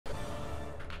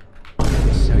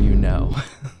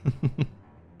Of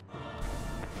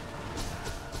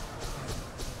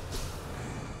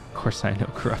course I know,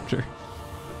 Corruptor.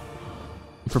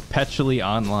 Perpetually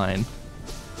online.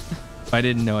 If I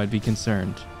didn't know, I'd be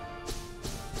concerned.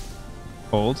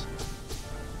 Hold.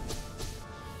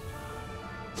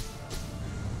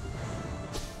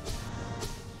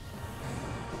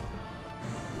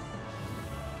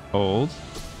 Hold.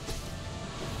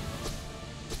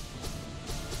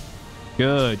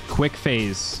 Good. Quick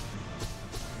phase.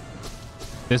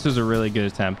 This was a really good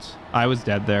attempt. I was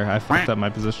dead there. I fucked up my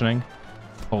positioning.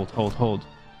 Hold, hold, hold.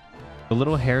 The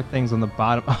little hair things on the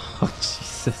bottom. Oh,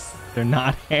 Jesus. They're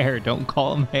not hair. Don't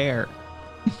call them hair.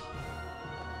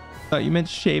 Thought you meant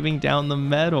shaving down the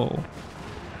metal.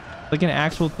 Like an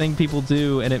actual thing people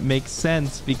do, and it makes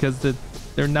sense because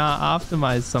they're not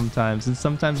optimized sometimes, and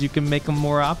sometimes you can make them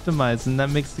more optimized, and that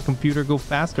makes the computer go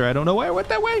faster. I don't know why I went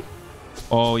that way.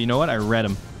 Oh, you know what? I read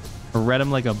them. I read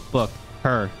them like a book.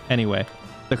 Anyway,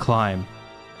 the climb.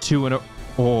 2 in a...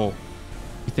 Oh,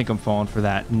 you think I'm falling for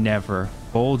that? Never.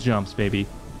 Full jumps, baby.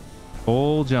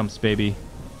 Full jumps, baby.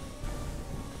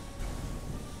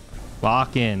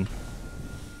 Lock in.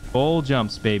 Full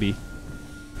jumps, baby.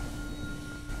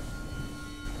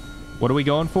 What are we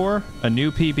going for? A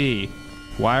new PB.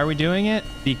 Why are we doing it?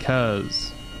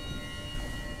 Because.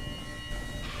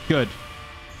 Good.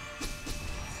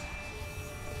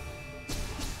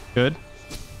 Good.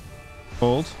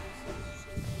 Hold.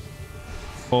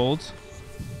 Hold.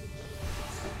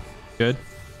 Good.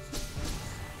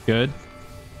 Good.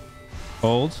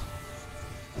 Hold.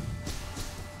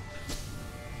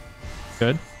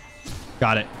 Good.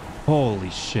 Got it. Holy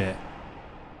shit.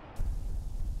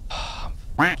 I'm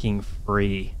fucking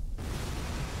free.